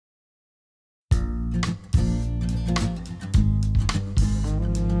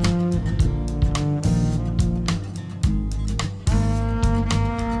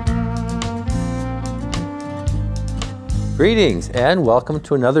Greetings and welcome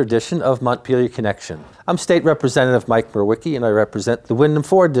to another edition of Montpelier Connection. I'm State Representative Mike Mrowicki and I represent the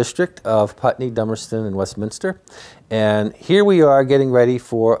Windham-4 District of Putney, Dummerston, and Westminster. And here we are getting ready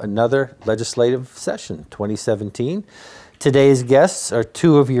for another legislative session, 2017. Today's guests are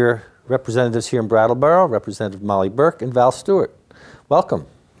two of your representatives here in Brattleboro, Representative Mollie Burke and Val Stuart. Welcome.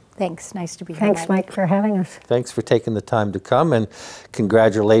 Thanks. Nice to be here. Thanks, Mike, for having us. Thanks for taking the time to come, and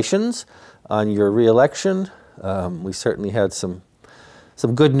congratulations on your re-election. We certainly had some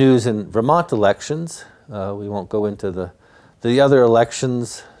good news in Vermont elections. We won't go into the other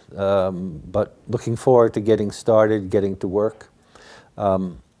elections, but looking forward to getting started, getting to work.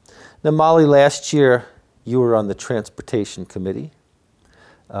 Now, Mollie, last year you were on the Transportation Committee.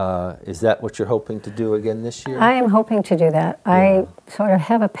 Is that what you're hoping to do again this year? I am hoping to do that. Yeah. I sort of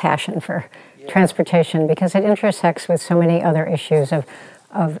have a passion for transportation because it intersects with so many other issues of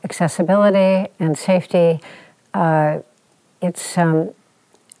accessibility and safety. I'm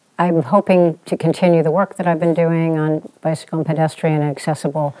hoping to continue the work that I've been doing on bicycle and pedestrian and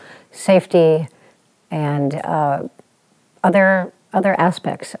accessible safety and other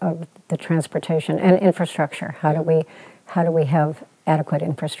aspects of the transportation and infrastructure. How do we have adequate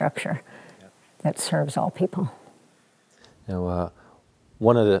infrastructure that serves all people? Now,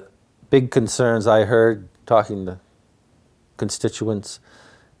 one of the big concerns I heard talking to constituents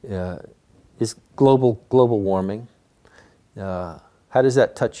is global warming. How does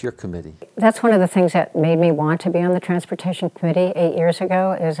that touch your committee? That's one of the things that made me want to be on the Transportation Committee 8 years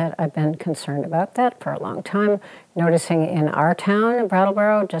ago, is that I've been concerned about that for a long time, noticing in our town, in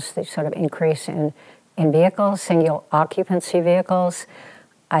Brattleboro, just the sort of increase in vehicles, single occupancy vehicles.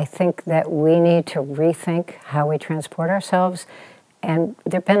 I think that we need to rethink how we transport ourselves. And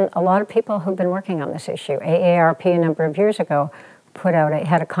there have been a lot of people who've been working on this issue. AARP a number of years ago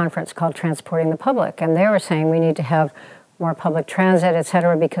had a conference called Transporting the Public, and they were saying we need to have more public transit, et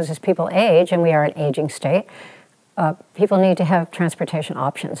cetera, because as people age, and we are an aging state, people need to have transportation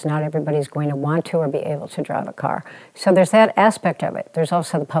options. Not everybody's going to want to or be able to drive a car. So there's that aspect of it. There's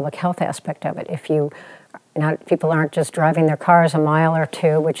also the public health aspect of it. People aren't just driving their cars a mile or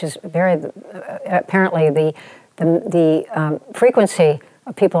two, which is apparently the frequency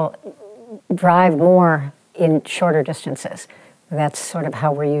of people drive more in shorter distances. That's sort of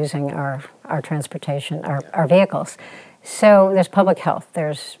how we're using our transportation, our vehicles. So there's public health,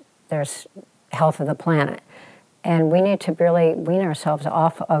 there's health of the planet. And we need to really wean ourselves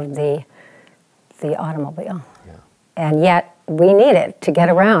off of the automobile. Yeah. And yet we need it to get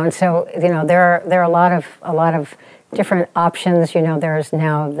around. So, there are a lot of different options. There's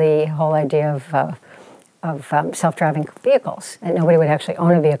now the whole idea of self-driving vehicles. And nobody would actually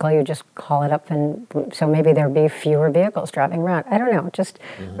own a vehicle. You just call it up, and so maybe there'd be fewer vehicles driving around. I don't know.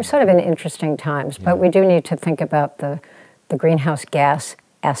 We're sort of in interesting times, but we do need to think about the greenhouse gas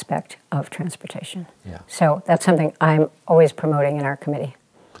aspect of transportation. Yeah. So that's something I'm always promoting in our committee.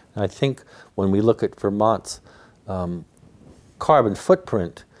 I think when we look at Vermont's carbon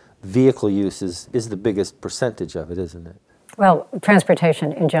footprint, vehicle use is the biggest percentage of it, isn't it? Well,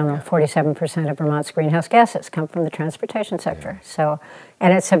 transportation in general, 47% of Vermont's greenhouse gases come from the transportation sector. Yeah. So,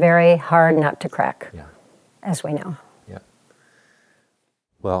 and it's a very hard nut to crack, as we know. Yeah.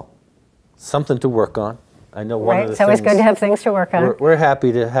 Well, something to work on. I know one of the things. It's always good to have things to work on. We're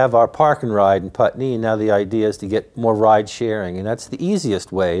happy to have our park and ride in Putney, and now the idea is to get more ride sharing, and that's the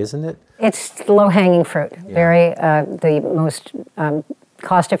easiest way, isn't it? It's low-hanging fruit. Yeah. The most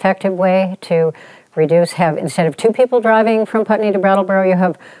cost-effective way to reduce, instead of 2 people driving from Putney to Brattleboro, you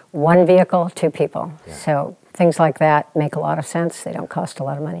have 1 vehicle, 2 people. Yeah. So things like that make a lot of sense. They don't cost a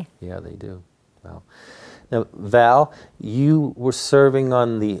lot of money. Yeah, they do. Wow. Now, Val, you were serving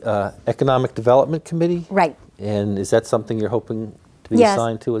on the Economic Development Committee? Right. And is that something you're hoping to be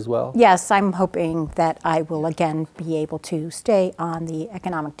assigned to as well? Yes, I'm hoping that I will again be able to stay on the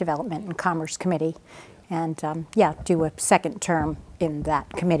Economic Development and Commerce Committee and, do a second term in that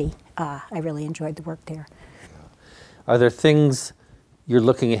committee. I really enjoyed the work there. Are there things you're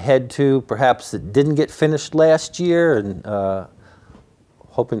looking ahead to, perhaps that didn't get finished last year and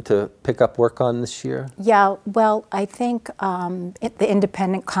hoping to pick up work on this year? Yeah, well, I think the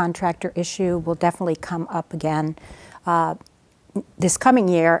independent contractor issue will definitely come up again this coming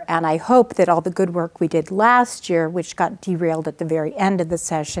year, and I hope that all the good work we did last year, which got derailed at the very end of the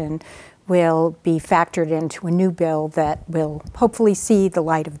session, will be factored into a new bill that will hopefully see the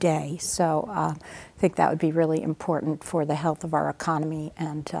light of day. So I think that would be really important for the health of our economy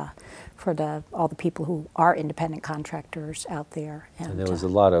and for all the people who are independent contractors out there. And there was a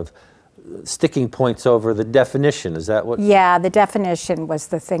lot of sticking points over the definition. Is that what? Yeah, the definition was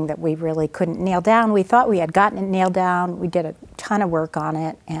the thing that we really couldn't nail down. We thought we had gotten it nailed down. We did a ton of work on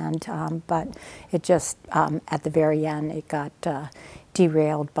it, and but it just at the very end it got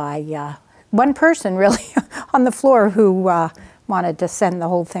derailed by one person really on the floor who wanted to send the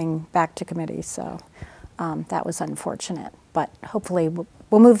whole thing back to committee. So that was unfortunate, but hopefully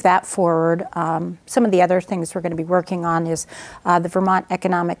we'll move that forward. Some of the other things we're going to be working on is the Vermont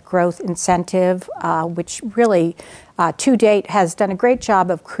Economic Growth Incentive, which really to date has done a great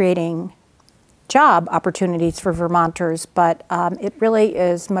job of creating job opportunities for Vermonters, but it really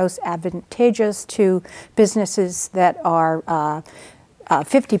is most advantageous to businesses that are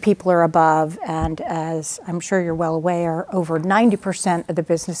 50 people or above, and as I'm sure you're well aware, over 90% of the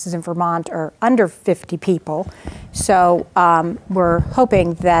businesses in Vermont are under 50 people. So we're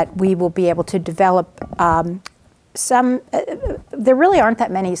hoping that we will be able to develop there really aren't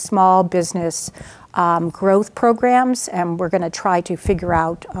that many small business growth programs, and we're going to try to figure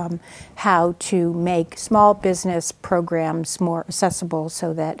out how to make small business programs more accessible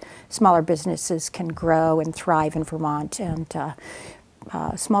so that smaller businesses can grow and thrive in Vermont. And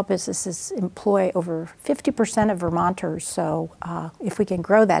small businesses employ over 50% of Vermonters, so if we can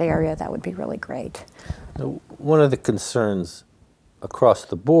grow that area, that would be really great. Now, one of the concerns across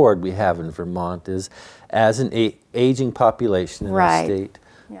the board we have in Vermont is, as an aging population in the state,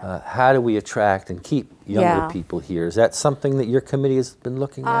 how do we attract and keep younger people here? Is that something that your committee has been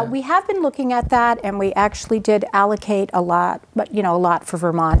looking at? We have been looking at that, and we actually did allocate a lot, but a lot for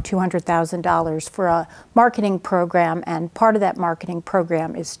Vermont, $200,000 for a marketing program, and part of that marketing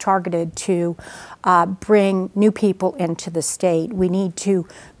program is targeted to bring new people into the state. We need to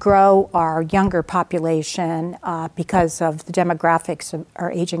grow our younger population because of the demographics of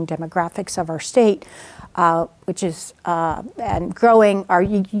our aging demographics of our state. Which is, and growing our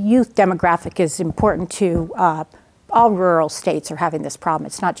youth demographic is important to all rural states are having this problem.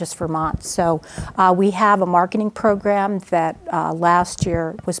 It's not just Vermont. So we have a marketing program that last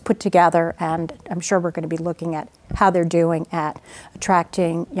year was put together, and I'm sure we're going to be looking at how they're doing at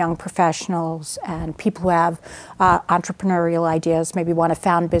attracting young professionals and people who have entrepreneurial ideas, maybe want to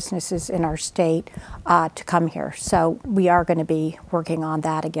found businesses in our state to come here. So we are going to be working on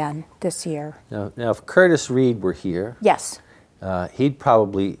that again this year. Now if Curtis Reed were here, yes, he'd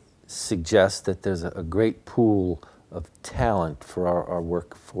probably suggest that there's a great pool of talent for our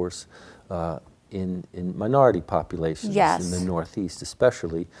workforce in minority populations in the Northeast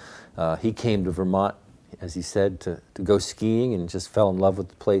especially. He came to Vermont, as he said, to go skiing and just fell in love with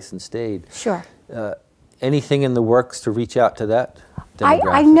the place and stayed. Sure. Anything in the works to reach out to that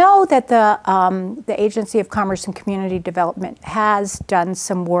demographic? I know that the Agency of Commerce and Community Development has done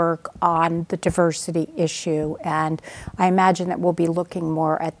some work on the diversity issue, and I imagine that we'll be looking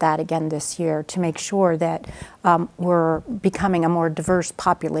more at that again this year to make sure that we're becoming a more diverse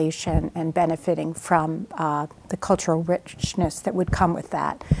population and benefiting from the cultural richness that would come with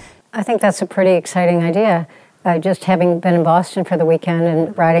that. I think that's a pretty exciting idea. Just having been in Boston for the weekend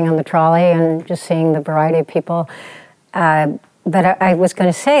and riding on the trolley and just seeing the variety of people. But I was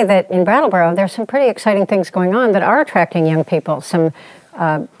going to say that in Brattleboro, there's some pretty exciting things going on that are attracting young people. Some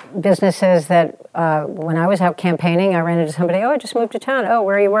businesses that when I was out campaigning, I ran into somebody, I just moved to town. Oh,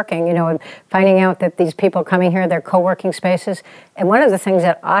 where are you working? And finding out that these people coming here, they're co-working spaces. And one of the things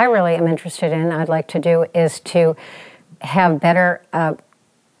that I really am interested in, I'd like to do, is to have better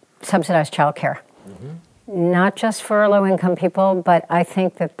subsidized childcare. Not just for low-income people, but I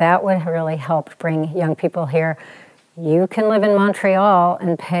think that would really help bring young people here. You can live in Montreal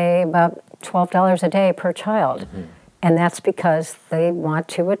and pay about $12 a day per child. And that's because they want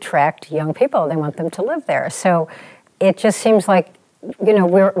to attract young people. They want them to live there. So it just seems like,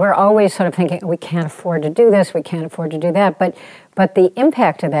 we're always sort of thinking, we can't afford to do this, we can't afford to do that. But the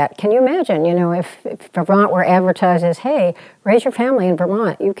impact of that, can you imagine, if Vermont were advertised as, hey, raise your family in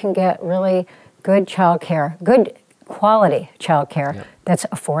Vermont, you can get really good childcare, good quality childcare that's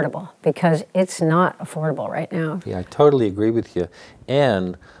affordable, because it's not affordable right now. Yeah, I totally agree with you.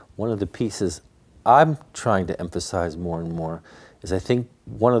 And one of the pieces I'm trying to emphasize more and more is I think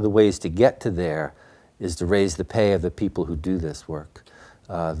one of the ways to get to there is to raise the pay of the people who do this work.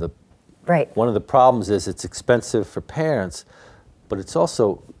 One of the problems is it's expensive for parents, but it's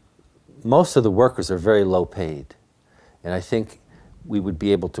also, most of the workers are very low paid. And I think we would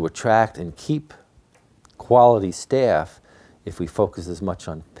be able to attract and keep quality staff if we focus as much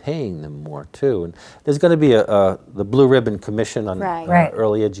on paying them more too. And there's going to be the Blue Ribbon Commission on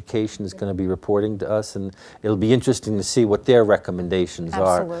Early Education is going to be reporting to us, and it'll be interesting to see what their recommendations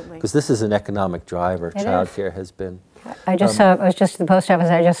are, because this is an economic driver. Childcare has been. I was just at the post office,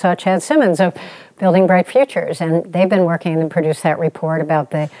 I just saw Chad Simmons of Building Bright Futures, and they've been working and produced that report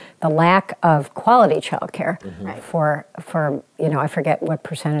about the lack of quality childcare for I forget what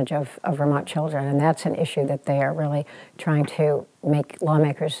percentage of Vermont children, and that's an issue that they are really trying to make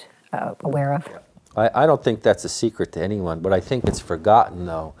lawmakers aware of. I don't think that's a secret to anyone. What I think it's forgotten,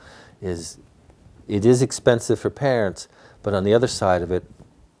 though, is it is expensive for parents, but on the other side of it,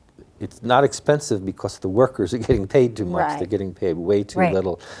 it's not expensive because the workers are getting paid too much. Right. They're getting paid way too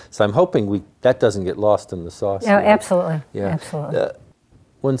little. So I'm hoping that doesn't get lost in the sauce. No, absolutely. Yeah. Absolutely.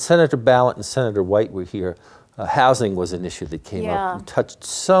 When Senator Ballant and Senator White were here, housing was an issue that came up. It touched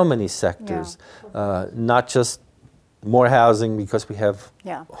so many sectors, not just more housing because we have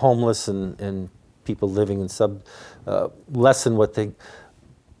homeless and people living in less than what they,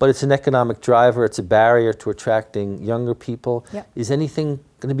 but it's an economic driver. It's a barrier to attracting younger people. Yep. Is anything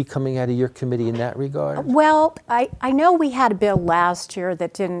going to be coming out of your committee in that regard? Well, I know we had a bill last year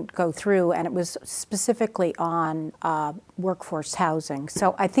that didn't go through, and it was specifically on workforce housing.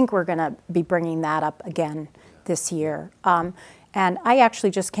 So I think we're going to be bringing that up again this year. And I actually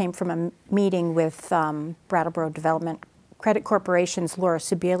just came from a meeting with Brattleboro Development Credit Corporation's Laura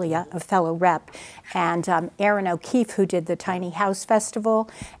Sibilia, a fellow rep, and Aaron O'Keefe, who did the Tiny House Festival.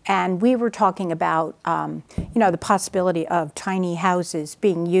 And we were talking about, the possibility of tiny houses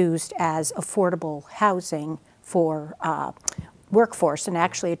being used as affordable housing for workforce and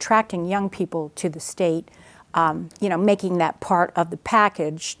actually attracting young people to the state, making that part of the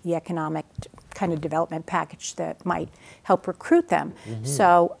package, the economic kind of development package that might help recruit them.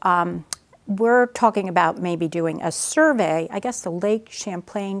 So we're talking about maybe doing a survey. I guess the Lake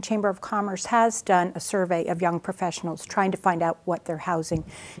Champlain Chamber of Commerce has done a survey of young professionals trying to find out what their housing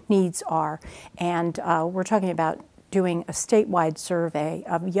needs are. And we're talking about doing a statewide survey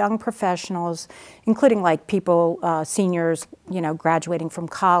of young professionals, including like people, seniors, graduating from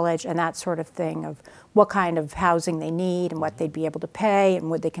college and that sort of thing, of what kind of housing they need and what they'd be able to pay and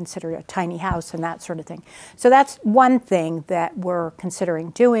would they consider a tiny house and that sort of thing. So that's one thing that we're considering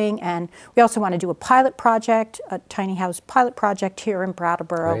doing. And we also want to do a pilot project, a tiny house pilot project here in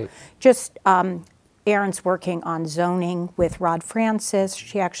Brattleboro. Great. Just Erin's working on zoning with Rod Francis.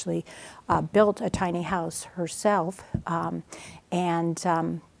 She actually built a tiny house herself,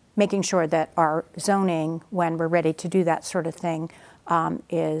 and making sure that our zoning, when we're ready to do that sort of thing,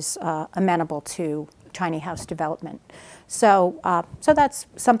 is amenable to tiny house development. So, so that's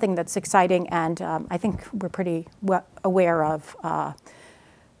something that's exciting, and I think we're pretty aware of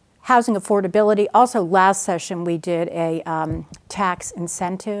housing affordability. Also, last session we did a tax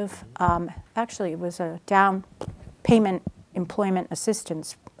incentive. Actually, it was a down payment employment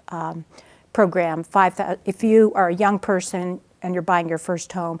assistance program. If you are a young person and you're buying your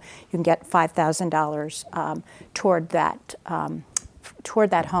first home, you can get $5,000 toward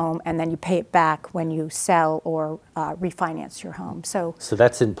that home, and then you pay it back when you sell or refinance your home. So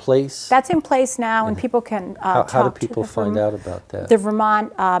that's in place? That's in place now, and people can how do people find out about that? The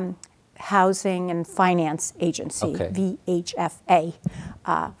Vermont Housing and Finance Agency, VHFA,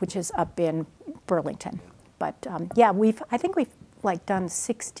 which is up in Burlington. But yeah, I think we've done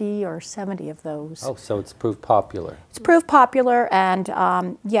 60 or 70 of those. Oh, so it's proved popular. It's proved popular, and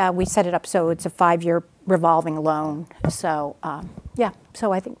yeah, we set it up so it's a 5-year revolving loan. So yeah,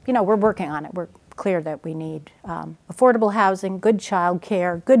 so I think, we're working on it. We're clear that we need affordable housing, good child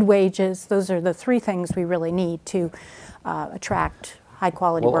care, good wages. Those are the 3 things we really need to attract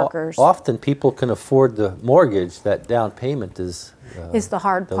high-quality workers. Often people can afford the mortgage. That down payment is the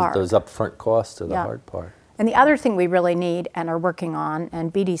hard part. Those upfront costs are the hard part. And the other thing we really need and are working on,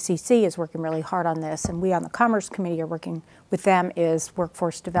 and BDCC is working really hard on this, and we on the Commerce Committee are working with them, is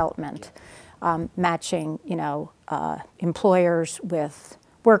workforce development, matching, employers with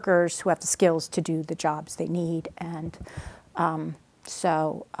workers who have the skills to do the jobs they need. And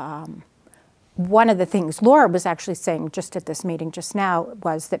one of the things Laura was actually saying just at this meeting just now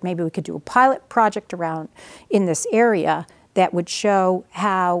was that maybe we could do a pilot project around in this area that would show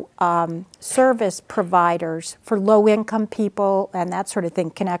how service providers for low-income people and that sort of thing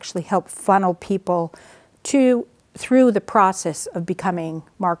can actually help funnel people through the process of becoming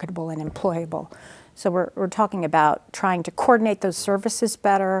marketable and employable. So we're talking about trying to coordinate those services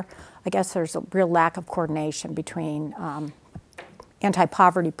better. I guess there's a real lack of coordination between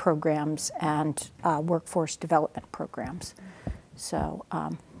anti-poverty programs and workforce development programs. So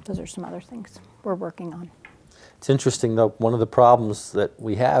those are some other things we're working on. It's interesting, though, one of the problems that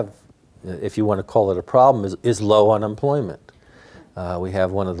we have, if you want to call it a problem, is low unemployment. We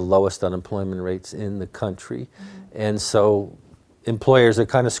have one of the lowest unemployment rates in the country. And so employers are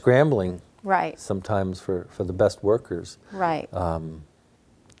kind of scrambling Right. sometimes for the best workers. Right.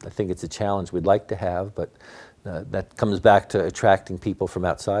 I think it's a challenge we'd like to have, but that comes back to attracting people from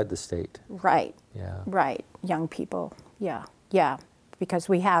outside the state. Right. Yeah. Right. Young people. Yeah. Yeah. Because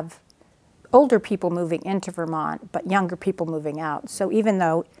we have older people moving into Vermont, but younger people moving out. So even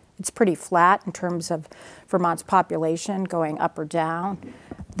though it's pretty flat in terms of Vermont's population going up or down,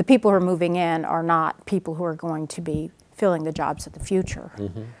 the people who are moving in are not people who are going to be filling the jobs of the future.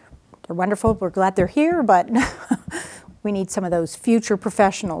 Mm-hmm. They're wonderful. We're glad they're here, but we need some of those future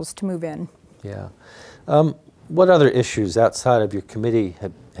professionals to move in. Yeah. What other issues outside of your committee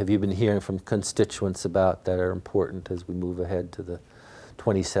have you been hearing from constituents about that are important as we move ahead to the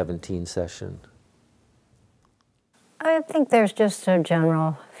 2017 session? I think there's just a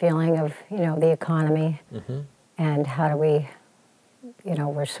general feeling of, the economy and how do we,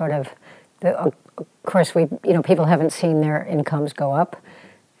 we're sort of, of course, people haven't seen their incomes go up,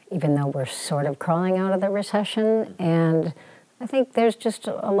 even though we're sort of crawling out of the recession. And I think there's just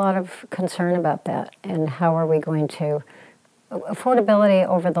a lot of concern about that and how are we going to, affordability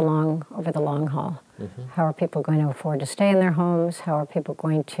over the long haul. Mm-hmm. How are people going to afford to stay in their homes? How are people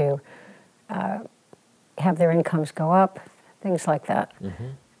going to have their incomes go up? Things like that.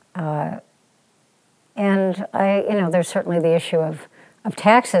 Mm-hmm. And there's certainly the issue of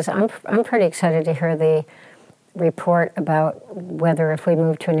taxes. I'm pretty excited to hear the report about whether if we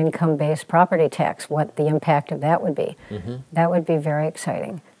move to an income-based property tax, what the impact of that would be. Mm-hmm. That would be very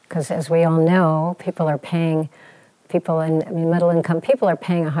exciting because as we all know, middle-income people are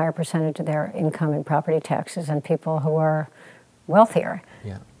paying a higher percentage of their income in property taxes than people who are wealthier.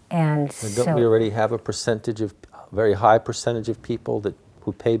 Yeah. And don't we already have a very high percentage of people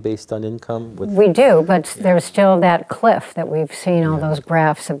who pay based on income? We do, but there's still that cliff that we've seen all those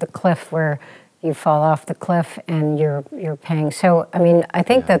graphs of the cliff where you fall off the cliff and you're paying. So, I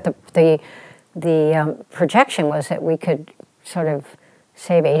think that the projection was that we could sort of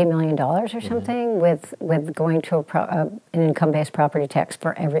save $80 million or something with going to an income-based property tax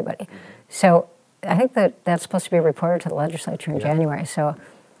for everybody. So I think that's supposed to be reported to the legislature in January. So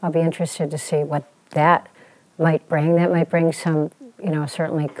I'll be interested to see what that might bring. That might bring some,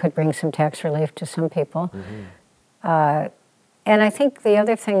 certainly could bring some tax relief to some people. Mm-hmm. And I think the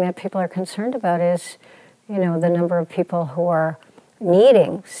other thing that people are concerned about is, the number of people who are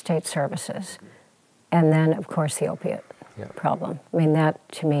needing state services. And then, of course, the opiate problem. That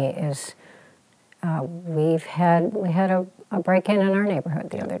to me is, we had a break-in in our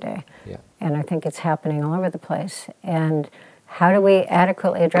neighborhood the other day. Yeah. And I think it's happening all over the place. And how do we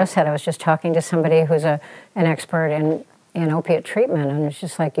adequately address that? I was just talking to somebody who's an expert in opiate treatment, and it's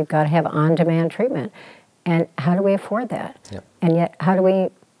just like you've got to have on-demand treatment. And how do we afford that? Yep. And yet,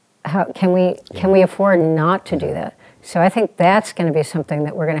 can we afford not to do that? So I think that's going to be something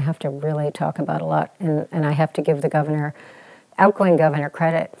that we're going to have to really talk about a lot. And I have to give the outgoing governor,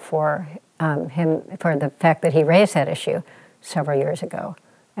 credit for him for the fact that he raised that issue several years ago.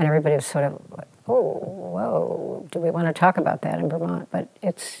 And everybody was sort of like, oh, whoa, do we want to talk about that in Vermont? But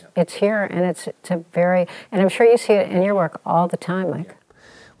it's here, and it's a very, and I'm sure you see it in your work all the time, Mike.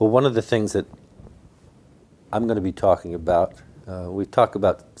 Well, one of the things that I'm going to be talking about, we talk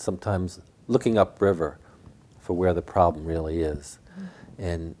about sometimes looking upriver for where the problem really is. Mm-hmm.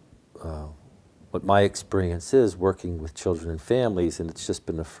 And what my experience is working with children and families, and it's just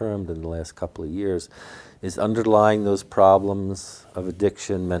been affirmed in the last couple of years, is underlying those problems of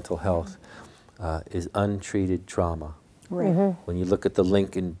addiction, mental health, is untreated trauma. Right. Mm-hmm. When you look at the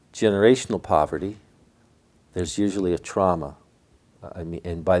link in generational poverty, there's usually a trauma.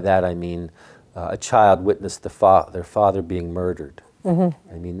 And by that I mean a child witnessed their father being murdered.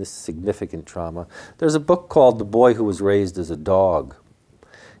 Mm-hmm. This is significant trauma. There's a book called The Boy Who Was Raised as a Dog.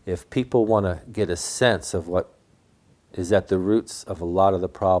 If people want to get a sense of what is at the roots of a lot of the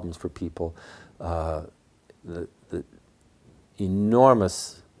problems for people, the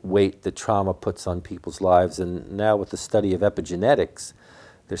enormous weight that trauma puts on people's lives, and now with the study of epigenetics,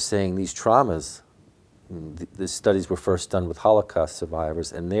 they're saying these traumas, the studies were first done with Holocaust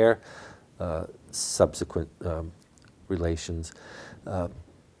survivors and their subsequent relations.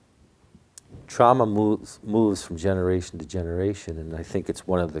 Trauma moves from generation to generation, and I think it's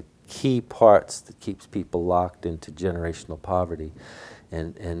one of the key parts that keeps people locked into generational poverty.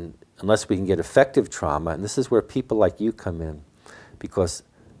 And unless we can get effective trauma, and this is where people like you come in, because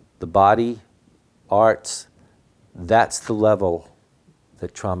the body, arts, that's the level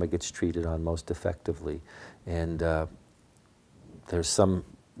that trauma gets treated on most effectively. And there's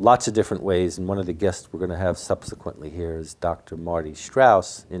lots of different ways, and one of the guests we're going to have subsequently here is Dr. Marty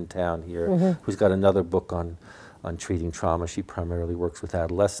Strauss in town here, mm-hmm. who's got another book on on treating trauma. She primarily works with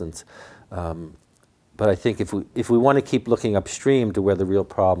adolescents. But I think if we want to keep looking upstream to where the real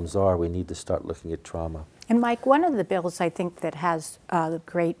problems are, we need to start looking at trauma. And Mike, one of the bills I think that has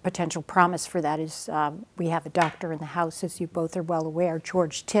great potential promise for that is we have a doctor in the House, as you both are well aware,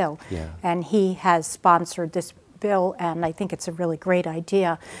 George Till, and he has sponsored this bill, and I think it's a really great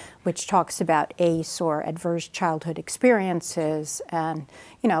idea, which talks about ACE, or adverse childhood experiences, and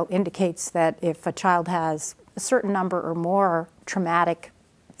indicates that if a child has a certain number or more traumatic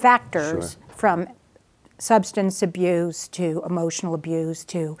factors, from substance abuse to emotional abuse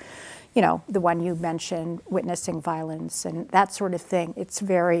to the one you mentioned, witnessing violence and that sort of thing, it's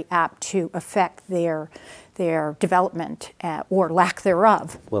very apt to affect their development or lack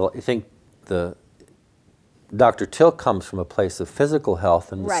thereof. Well, I think Dr. Till comes from a place of physical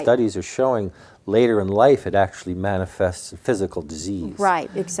health, and the studies are showing later in life it actually manifests in physical disease.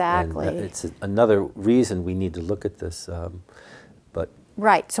 Right, exactly. And it's another reason we need to look at this.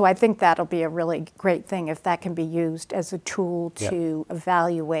 Right, so I think that'll be a really great thing if that can be used as a tool to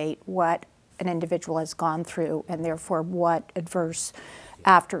evaluate what an individual has gone through and therefore what adverse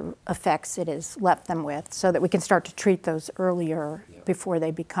after effects it has left them with, so that we can start to treat those earlier before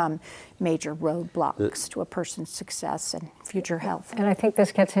they become major roadblocks to a person's success and future health. And I think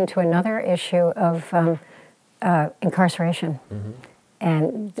this gets into another issue of incarceration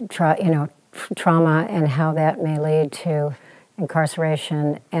and trauma and how that may lead to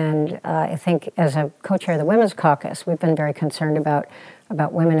incarceration. And I think as a co-chair of the Women's Caucus, we've been very concerned about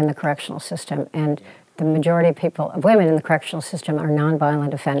women in the correctional system. And the majority of women in the correctional system are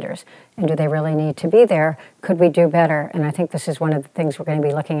nonviolent offenders. And do they really need to be there? Could we do better? And I think this is one of the things we're going to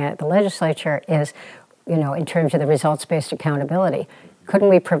be looking at the legislature is, in terms of the results-based accountability. Couldn't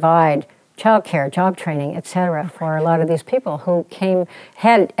we provide childcare, job training, et cetera, for a lot of these people who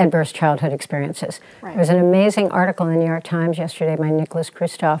had adverse childhood experiences? There was an amazing article in the New York Times yesterday by Nicholas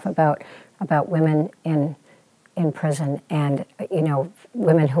Kristof about women in prison, and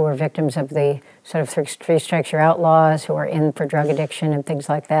women who were victims of the sort of three strikes you're out laws, who are in for drug addiction and things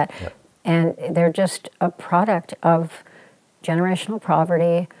like that. And they're just a product of generational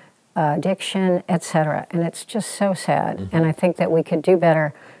poverty, addiction, et cetera. And it's just so sad. And I think that we could do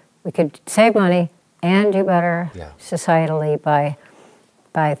better. We could save money and do better societally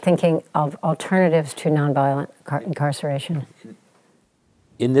by thinking of alternatives to nonviolent incarceration.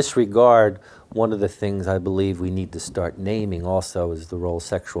 In this regard, one of the things I believe we need to start naming also is the role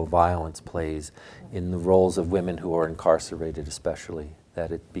sexual violence plays in the roles of women who are incarcerated, especially,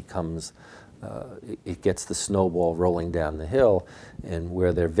 that it becomes, it gets the snowball rolling down the hill, and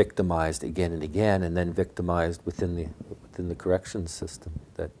where they're victimized again and again, and then victimized within the corrections system.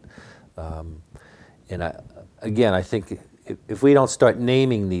 I think if we don't start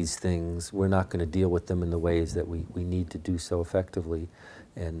naming these things, we're not going to deal with them in the ways that we need to do so effectively.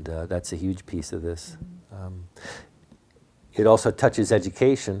 And that's a huge piece of this. It also touches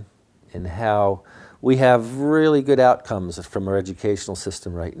education and how we have really good outcomes from our educational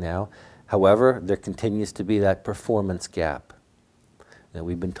system right now. However, there continues to be that performance gap. Now,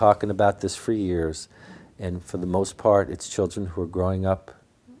 we've been talking about this for years, and for the most part, it's children who are growing up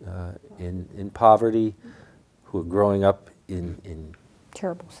in poverty, who are growing up in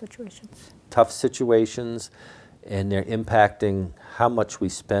terrible situations, tough situations, and they're impacting how much we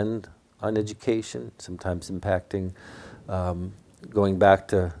spend on education, sometimes impacting, going back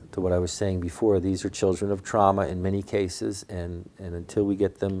to what I was saying before, these are children of trauma in many cases, and until we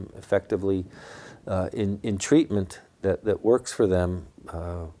get them effectively in treatment that works for them,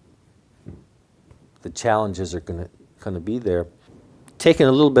 the challenges are going to be there. Taking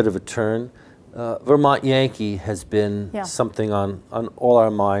a little bit of a turn, Vermont Yankee has been something on all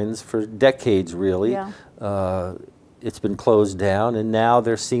our minds for decades, really. It's been closed down, and now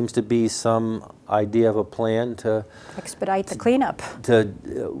there seems to be some idea of a plan to expedite the cleanup.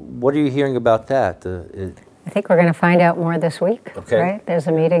 What are you hearing about that? I think we're going to find out more this week. Right? There's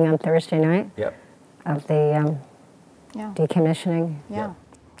a meeting on Thursday night of the decommissioning.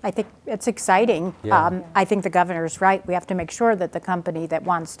 I think it's exciting. I think the governor's right. We have to make sure that the company that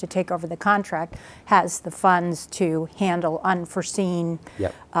wants to take over the contract has the funds to handle unforeseen,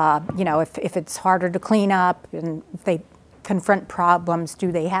 if it's harder to clean up and if they confront problems,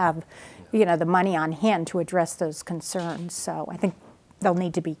 do they have, the money on hand to address those concerns? So I think they'll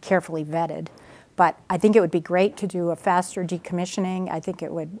need to be carefully vetted. But I think it would be great to do a faster decommissioning. I think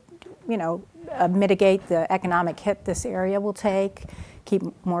it would, mitigate the economic hit this area will take, keep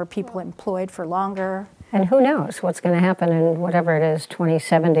more people employed for longer. And who knows what's going to happen in whatever it is,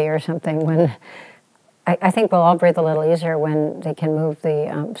 2070 or something, when I think we'll all breathe a little easier when they can move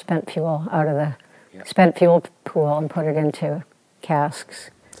the spent fuel out of the spent fuel pool and put it into casks.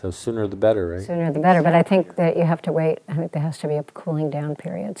 So sooner the better, right? Sooner the better, but I think that you have to wait. I think there has to be a cooling down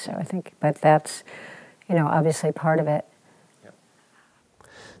period. So I think, but that's, obviously part of it.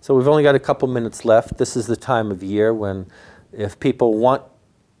 So we've only got a couple minutes left. This is the time of year when, if people want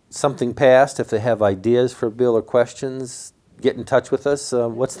something passed, if they have ideas for a bill or questions, get in touch with us.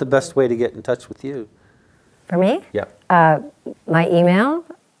 What's the best way to get in touch with you? For me? Yeah. My email,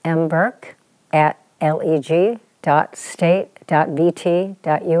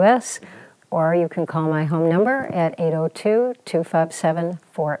 mburke@leg.state.vt.us, or you can call my home number at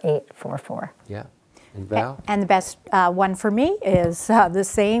 802-257-4844. Yeah. And Val? And the best one for me is the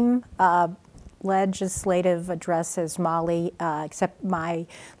same legislative address as Mollie, except my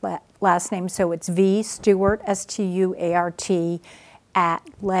last name. So it's V Stuart, Stuart, at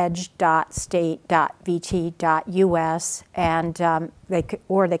leg.state.vt.us, and they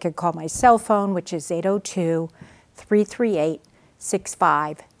could call my cell phone, which is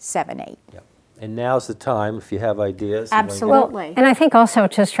 802-338-6578. Yep. And now's the time if you have ideas. Absolutely. Well, and I think also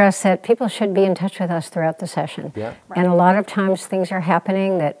to stress that people should be in touch with us throughout the session. Yeah. Right. And a lot of times things are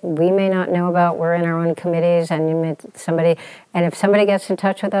happening that we may not know about. We're in our own committees, and if somebody gets in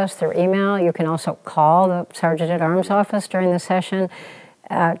touch with us through email, you can also call the Sergeant at Arms office during the session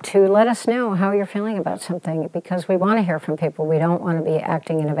to let us know how you're feeling about something, because we want to hear from people. We don't want to be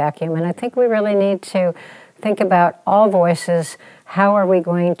acting in a vacuum. And I think we really need to think about all voices. How are we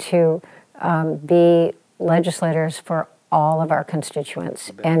going to be legislators for all of our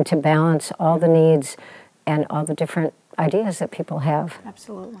constituents, and to balance all the needs and all the different ideas that people have?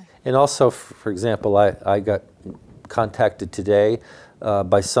 Absolutely. And also, for example, I got contacted today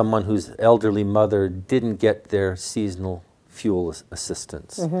by someone whose elderly mother didn't get their seasonal fuel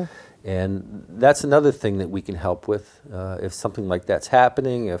assistance. Mm-hmm. And that's another thing that we can help with. If something like that's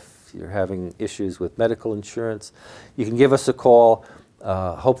happening, if you're having issues with medical insurance, you can give us a call.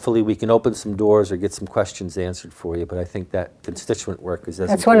 Hopefully we can open some doors or get some questions answered for you, but I think that constituent work is as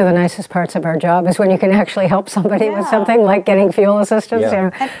That's important. one of the nicest parts of our job, is when you can actually help somebody with something like getting fuel assistance.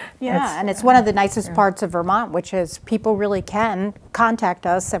 Yeah. And it's one of the nicest parts of Vermont, which is people really can contact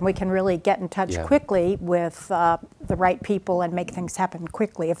us, and we can really get in touch quickly with the right people and make things happen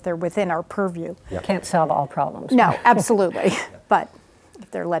quickly if they're within our purview. Yep. Can't solve all problems. No, absolutely, but if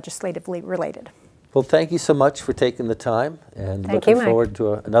they're legislatively related. Well, thank you so much for taking the time, and Thank you, looking Mike. forward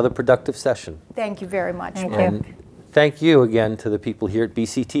to another productive session. Thank you very much. Thank Mike. you. And thank you again to the people here at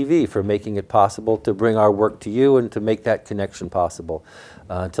BCTV for making it possible to bring our work to you and to make that connection possible.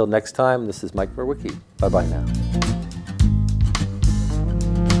 Until next time, this is Mike Mrowicki. Bye-bye now.